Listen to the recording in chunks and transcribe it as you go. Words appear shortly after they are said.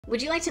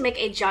Would you like to make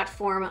a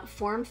Jotform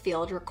form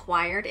field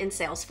required in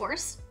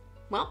Salesforce?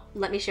 Well,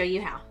 let me show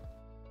you how.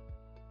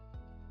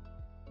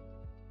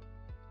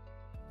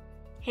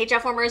 Hey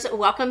Jotformers,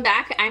 welcome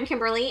back. I'm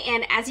Kimberly,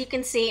 and as you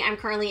can see, I'm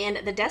currently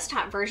in the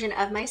desktop version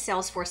of my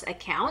Salesforce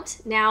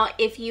account. Now,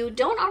 if you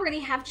don't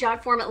already have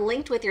Jotform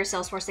linked with your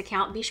Salesforce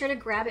account, be sure to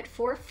grab it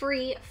for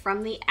free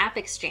from the App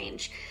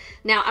Exchange.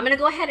 Now, I'm gonna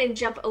go ahead and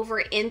jump over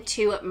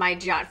into my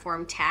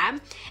Jotform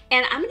tab,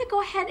 and I'm gonna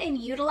go ahead and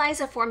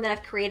utilize a form that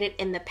I've created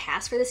in the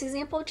past for this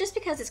example, just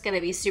because it's gonna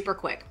be super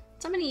quick.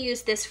 So I'm gonna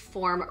use this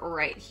form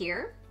right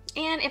here.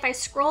 And if I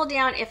scroll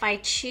down, if I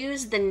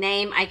choose the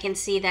name, I can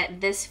see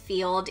that this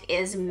field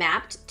is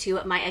mapped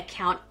to my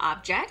account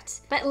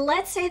object. But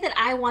let's say that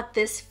I want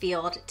this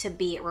field to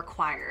be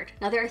required.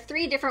 Now there are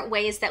three different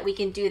ways that we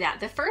can do that.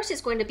 The first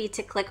is going to be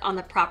to click on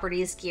the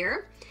properties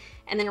gear.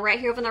 And then right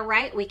here on the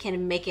right, we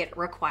can make it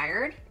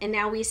required. And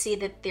now we see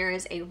that there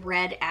is a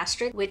red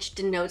asterisk, which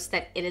denotes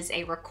that it is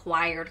a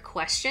required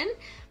question.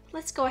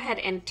 Let's go ahead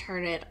and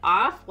turn it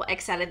off. We'll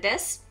X out of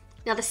this.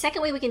 Now the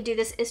second way we can do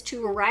this is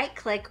to right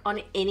click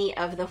on any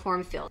of the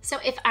form fields. So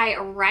if I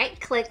right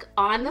click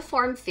on the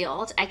form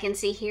field, I can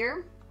see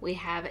here we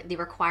have the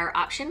require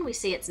option. We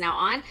see it's now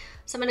on.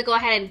 So I'm gonna go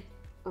ahead and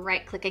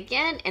right click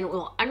again and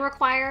we'll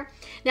unrequire.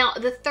 Now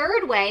the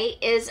third way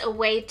is a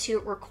way to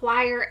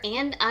require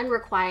and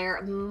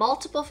unrequire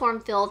multiple form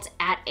fields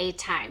at a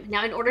time.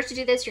 Now in order to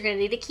do this, you're going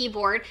to need a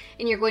keyboard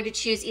and you're going to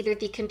choose either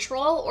the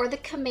control or the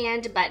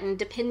command button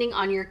depending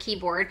on your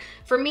keyboard.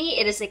 For me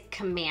it is a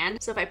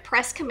command. So if I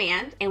press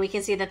command, and we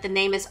can see that the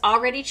name is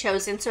already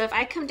chosen. So if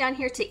I come down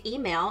here to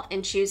email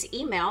and choose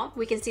email,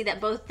 we can see that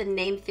both the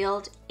name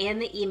field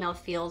and the email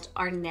field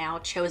are now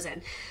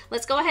chosen.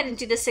 Let's go ahead and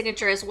do the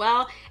signature as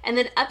well. And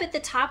then up at the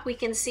top, we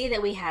can see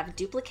that we have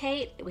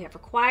duplicate, we have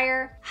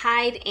require,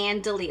 hide,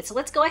 and delete. So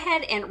let's go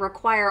ahead and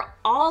require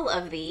all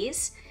of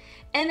these.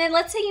 And then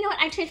let's say, you know what,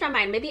 I changed my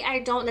mind. Maybe I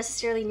don't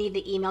necessarily need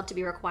the email to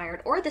be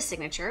required or the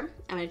signature.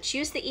 I'm gonna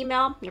choose the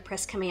email, I'm gonna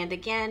press command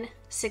again,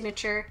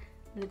 signature,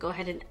 and go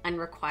ahead and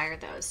unrequire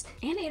those.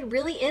 And it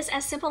really is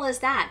as simple as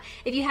that.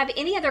 If you have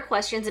any other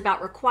questions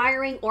about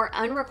requiring or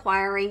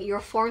unrequiring your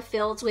form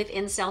fields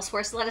within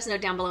Salesforce, let us know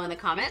down below in the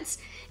comments.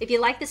 If you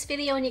like this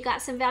video and you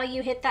got some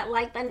value, hit that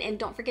like button and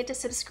don't forget to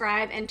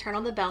subscribe and turn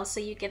on the bell so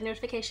you get a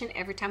notification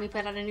every time we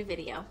put out a new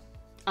video.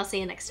 I'll see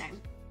you next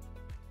time.